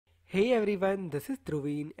Hey everyone, this is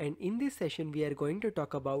Dhruvin, and in this session we are going to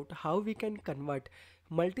talk about how we can convert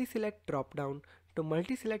multi-select dropdown to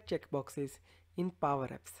multi-select checkboxes in Power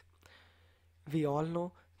Apps. We all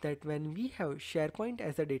know that when we have SharePoint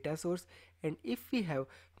as a data source and if we have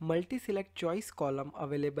multi-select choice column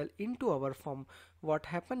available into our form, what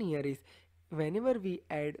happen here is whenever we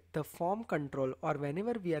add the form control or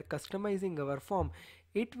whenever we are customizing our form,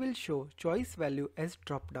 it will show choice value as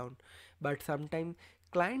dropdown. But sometimes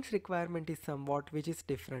client's requirement is somewhat which is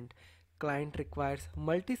different. Client requires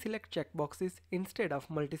multi-select checkboxes instead of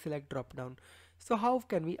multi-select dropdown. So how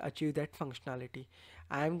can we achieve that functionality?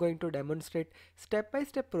 I am going to demonstrate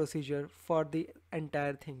step-by-step procedure for the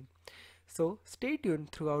entire thing. So stay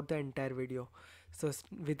tuned throughout the entire video. So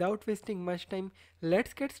without wasting much time,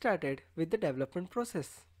 let's get started with the development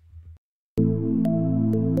process.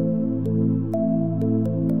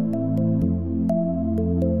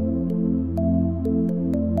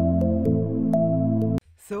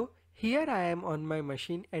 So here I am on my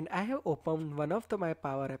machine and I have opened one of my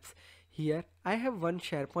Power Apps. Here I have one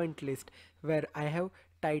SharePoint list where I have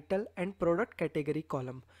title and product category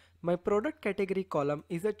column. My product category column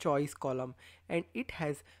is a choice column and it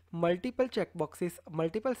has multiple checkboxes,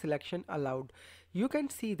 multiple selection allowed. You can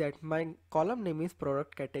see that my column name is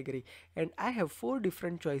product category and I have 4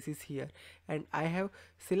 different choices here and I have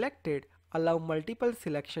selected allow multiple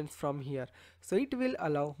selections from here. So it will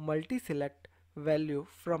allow multi-select value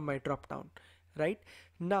from my drop down. Right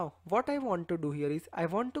now what I want to do here is I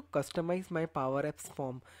want to customize my Power Apps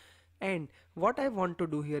form, and what I want to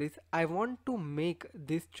do here is I want to make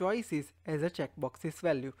these choices as a checkboxes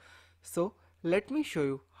value. So let me show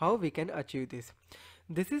you how we can achieve this.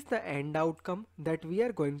 This is the end outcome that we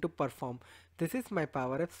are going to perform. This is my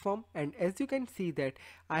Power Apps form, and as you can see that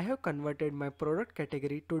I have converted my product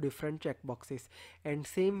category to different checkboxes, and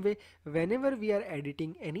same way whenever we are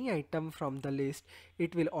editing any item from the list,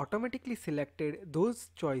 it will automatically select those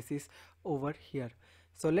choices over here.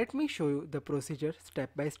 So let me show you the procedure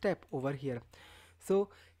step by step over here. So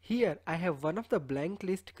here I have one of the blank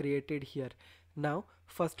list created here. Now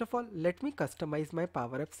first of all let me customize my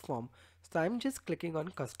Power Apps form. So I'm just clicking on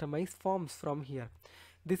customize forms from here.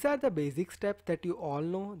 These are the basic steps that you all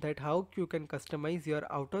know, that how you can customize your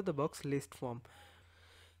out of the box list form.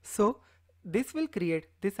 So this will create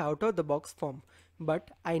this out of the box form,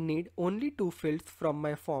 but I need only 2 fields from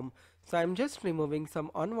my form. So I'm just removing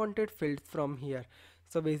some unwanted fields from here.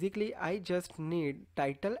 So basically I just need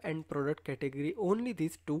title and product category, only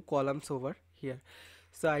these 2 columns over here.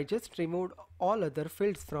 So I just removed all other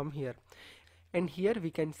fields from here. And here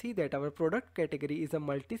we can see that our product category is a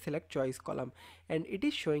multi-select choice column and it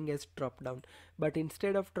is showing as drop down. But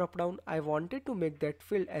instead of drop down, I wanted to make that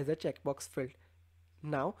field as a checkbox field.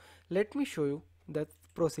 Now let me show you the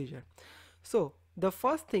procedure. So the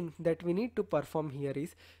first thing that we need to perform here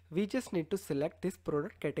is we just need to select this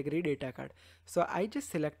product category data card. So I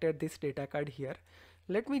just selected this data card here.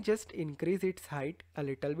 Let me just increase its height a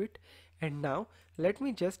little bit, and now let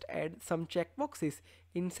me just add some checkboxes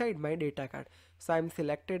inside my data card. So I'm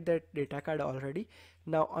selected that data card already.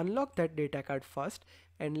 Now unlock that data card first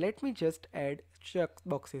and let me just add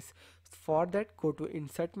checkboxes. For that, go to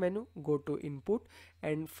insert menu, go to input,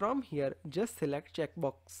 and from here just select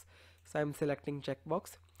checkbox. So I'm selecting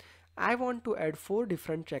checkbox. I want to add 4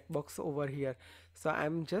 different checkbox over here. So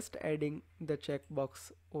I'm just adding the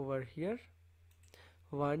checkbox over here.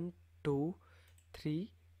 1, 2,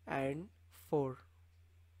 3 and 4.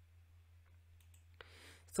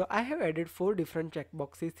 So I have added 4 different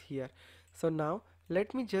checkboxes here. So now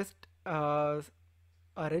let me just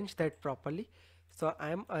arrange that properly. So I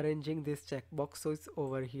am arranging this checkbox so it's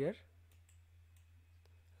over here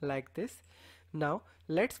like this. Now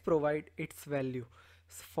let's provide its value.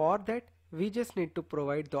 For that we just need to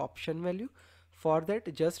provide the option value. For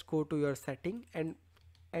that just go to your setting and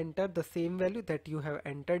enter the same value that you have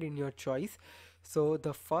entered in your choice. So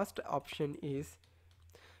the first option is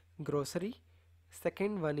grocery,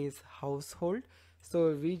 second one is household.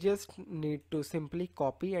 So we just need to simply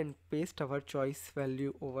copy and paste our choice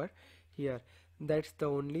value over here. That's the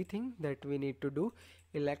only thing that we need to do.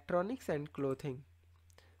 Electronics and clothing.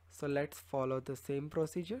 So let's follow the same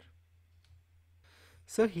procedure.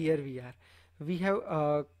 So here we are. We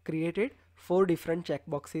have created 4 different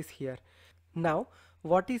checkboxes here. Now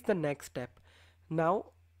what is the next step? Now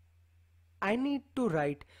I need to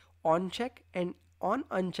write OnCheck and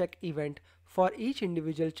OnUnCheck event for each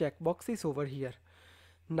individual checkboxes over here.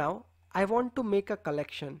 Now I want to make a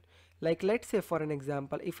collection. Like let's say for an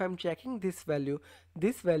example, if I'm checking this value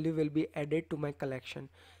will be added to my collection.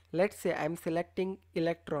 Let's say I'm selecting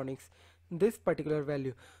electronics. this particular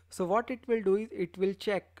value. So what it will do is it will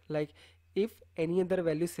check like if any other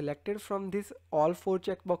value selected from this all four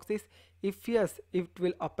checkboxes. If yes, it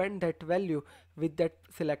will append that value with that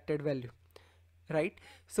selected value, right?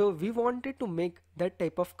 So we wanted to make that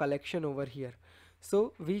type of collection over here.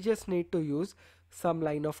 So we just need to use some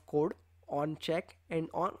line of code on check and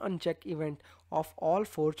on uncheck event of all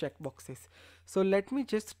four checkboxes. So let me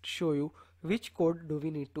just show you which code do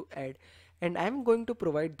we need to add, and I'm going to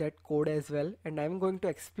provide that code as well, and I'm going to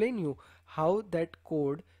explain you how that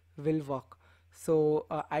code will work. So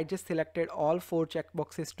I just selected all four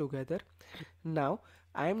checkboxes together. Now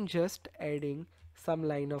I'm just adding some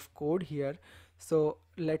line of code here. So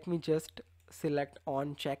let me just select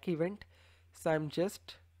on check event. So I'm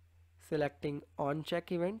just selecting on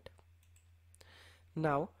check event.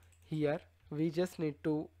 Now here we just need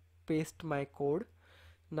to paste my code.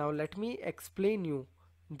 Now let me explain you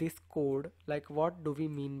this code, like what do we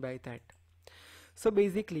mean by that. So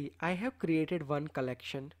basically I have created one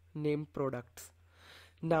collection named products.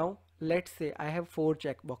 Now let's say I have four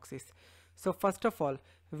checkboxes. So first of all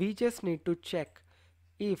we just need to check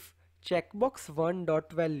if checkbox 1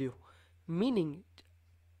 dot value, meaning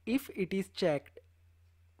if it is checked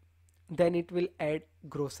then it will add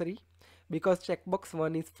grocery, because checkbox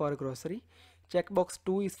 1 is for grocery, checkbox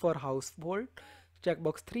 2 is for household,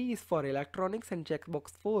 checkbox 3 is for electronics, and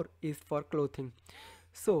checkbox 4 is for clothing.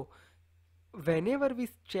 So whenever we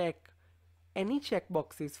check any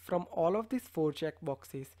checkboxes from all of these four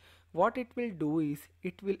checkboxes, what it will do is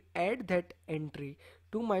it will add that entry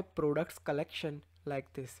to my products collection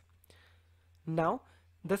like this. Now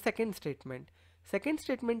the second statement. Second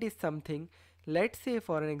statement is something, let's say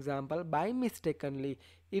for an example, by mistakenly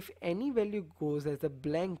if any value goes as a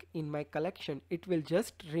blank in my collection, it will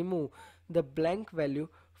just remove the blank value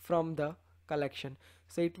from the collection.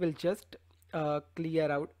 So it will just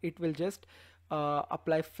clear out, it will just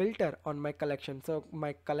apply filter on my collection. So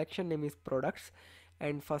my collection name is products,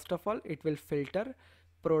 and first of all it will filter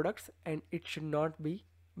products and it should not be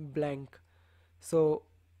blank. So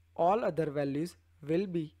all other values will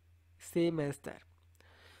be same as there.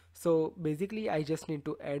 So basically I just need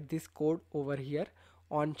to add this code over here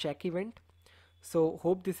on check event. So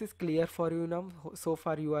hope this is clear for you now. So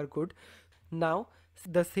far you are good. Now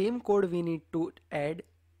the same code we need to add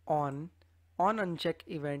on uncheck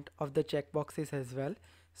event of the checkboxes as well.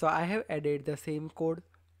 So I have added the same code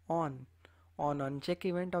on uncheck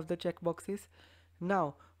event of the checkboxes.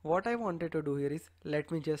 Now what I wanted to do here is,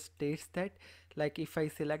 let me just test that, like if I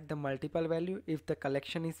select the multiple value, if the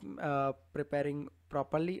collection is preparing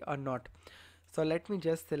properly or not. So let me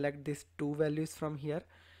just select these two values from here,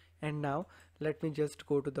 and now let me just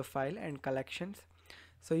go to the file and collections.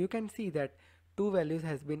 So you can see that two values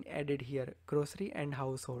has been added here, grocery and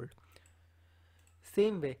household.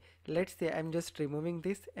 Same way, let's say I'm just removing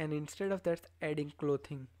this and instead of that adding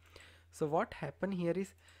clothing. So what happened here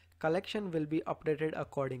is collection will be updated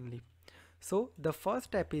accordingly. So the first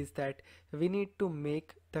step is that we need to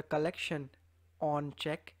make the collection on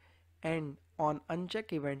check and on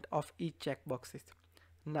uncheck event of each checkboxes.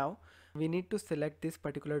 Now we need to select this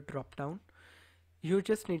particular drop down. You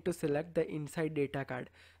just need to select the inside data card.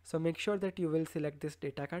 So make sure that you will select this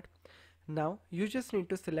data card. Now you just need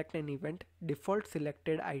to select an event, default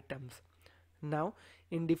selected items. Now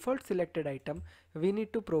in default selected item we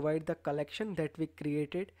need to provide the collection that we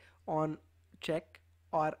created on check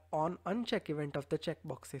or on uncheck event of the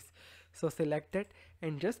checkboxes. So select that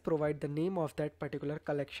and just provide the name of that particular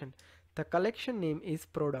collection. The collection name is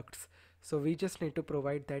products, so we just need to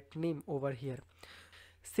provide that name over here.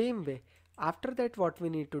 Same way, after that what we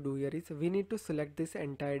need to do here is we need to select this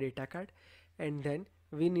entire data card, and then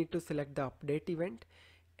we need to select the update event,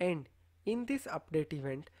 and in this update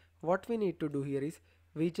event what we need to do here is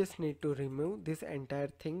we just need to remove this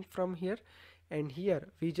entire thing from here, and here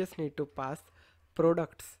we just need to pass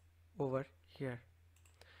products over here,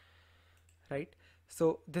 right?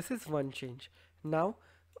 So this is one change. Now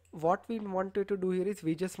what we wanted to do here is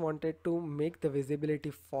we just wanted to make the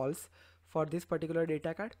visibility false for this particular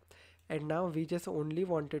data card, and now we just only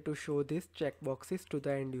wanted to show these checkboxes to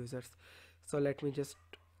the end users. So let me just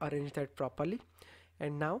arrange that properly,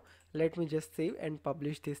 and now let me just save and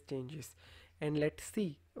publish these changes, and let's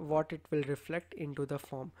see what it will reflect into the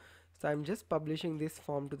form. So I'm just publishing this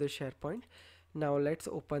form to the SharePoint. Now let's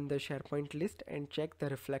open the SharePoint list and check the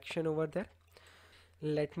reflection over there.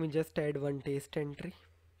 Let me just add one test entry.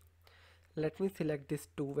 Let me select these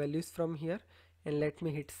two values from here and let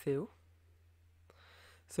me hit save.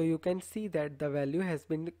 So you can see that the value has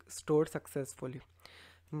been stored successfully.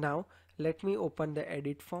 Now let me open the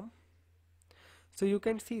edit form. So you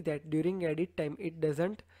can see that during edit time it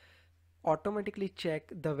doesn't automatically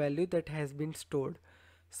check the value that has been stored.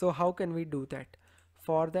 So how can we do that?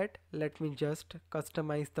 For that, let me just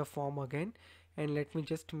customize the form again, and let me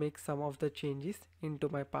just make some of the changes into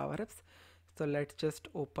my Power Apps. So let's just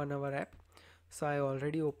open our app. So I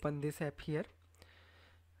already opened this app here.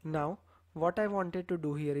 Now what I wanted to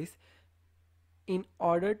do here is, in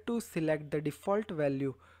order to select the default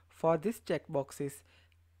value for this checkboxes,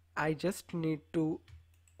 I just need to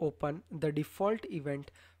open the default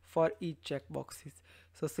event for each checkboxes.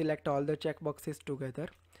 So select all the checkboxes together,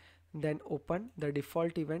 then open the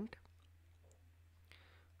default event.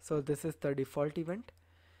 So this is the default event.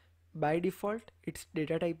 By default its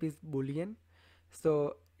data type is boolean,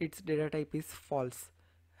 so its data type is false,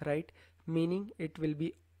 right? Meaning it will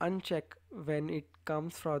be unchecked when it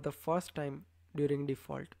comes for the first time during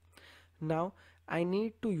default. Now I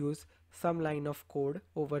need to use some line of code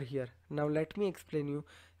over here. Now let me explain you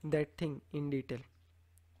that thing in detail.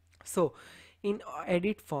 So in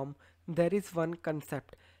edit form there is one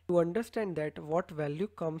concept. To understand that what value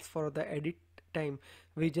comes for the edit time,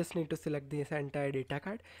 we just need to select this entire data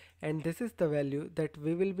card, and this is the value that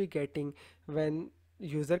we will be getting when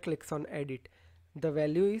user clicks on edit. The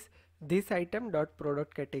value is this item dot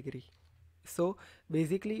product category. So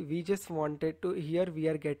basically we just wanted to, here we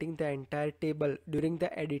are getting the entire table during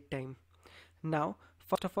the edit time. Now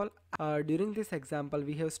first of all, during this example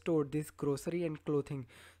we have stored this grocery and clothing.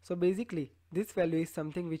 So basically this value is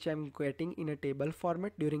something which I'm getting in a table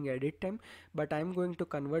format during edit time, but I'm going to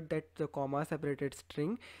convert that to comma separated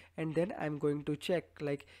string, and then I'm going to check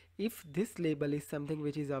like if this label is something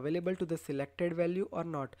which is available to the selected value or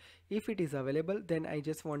not. If it is available, then I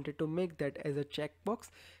just wanted to make that as a checkbox,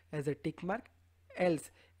 as a tick mark,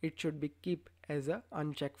 else it should be keep as a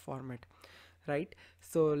uncheck format, right?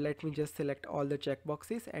 So let me just select all the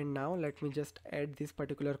checkboxes, and now let me just add this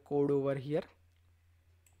particular code over here.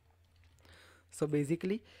 So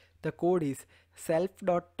basically the code is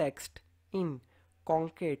self.text in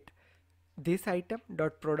concat this item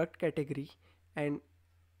dot product category, and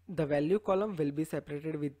the value column will be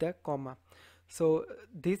separated with the comma. So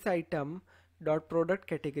this item dot product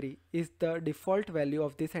category is the default value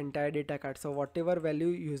of this entire data card. So whatever value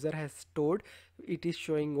user has stored, it is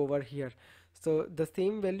showing over here. So the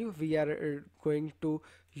same value we are going to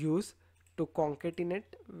use to concatenate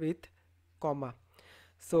with comma.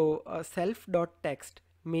 So self.text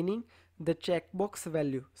meaning the checkbox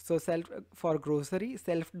value. So self for grocery,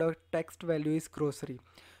 self.text value is grocery.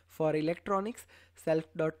 For electronics,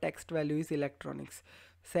 self.text value is electronics.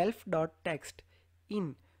 Self.text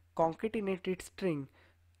in concatenated string,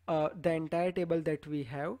 the entire table that we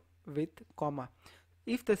have with comma.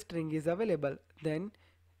 If the string is available, then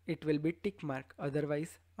it will be tick mark,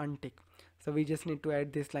 otherwise untick. So we just need to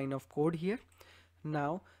add this line of code here.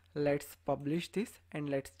 Now let's publish this and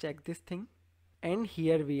let's check this thing, and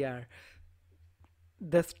here we are.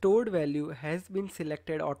 The stored value has been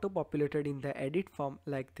selected, auto populated in the edit form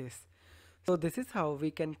like this. So this is how we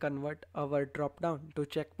can convert our drop down to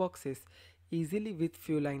checkboxes easily with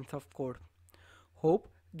few lines of code. Hope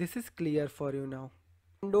this is clear for you now.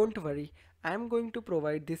 And don't worry, I am going to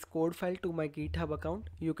provide this code file to my GitHub account.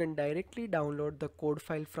 You can directly download the code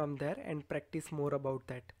file from there and practice more about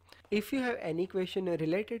that. If you have any question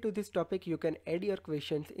related to this topic, you can add your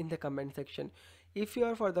questions in the comment section. If you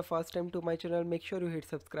are for the first time to my channel, make sure you hit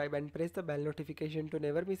subscribe and press the bell notification to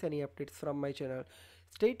never miss any updates from my channel.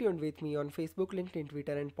 Stay tuned with me on Facebook, LinkedIn,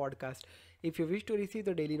 Twitter and podcast. If you wish to receive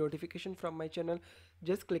the daily notification from my channel,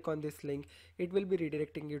 just click on this link. It will be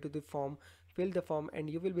redirecting you to the form. Fill the form and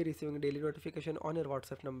you will be receiving daily notification on your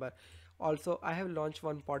WhatsApp number. Also, I have launched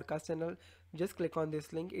one podcast channel. Just click on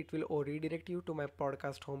this link. It will redirect you to my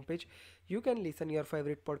podcast homepage. You can listen your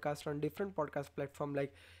favorite podcast on different podcast platforms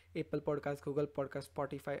like Apple Podcast, Google Podcast,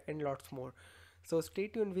 Spotify and lots more. So stay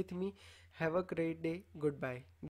tuned with me. Have a great day. Goodbye.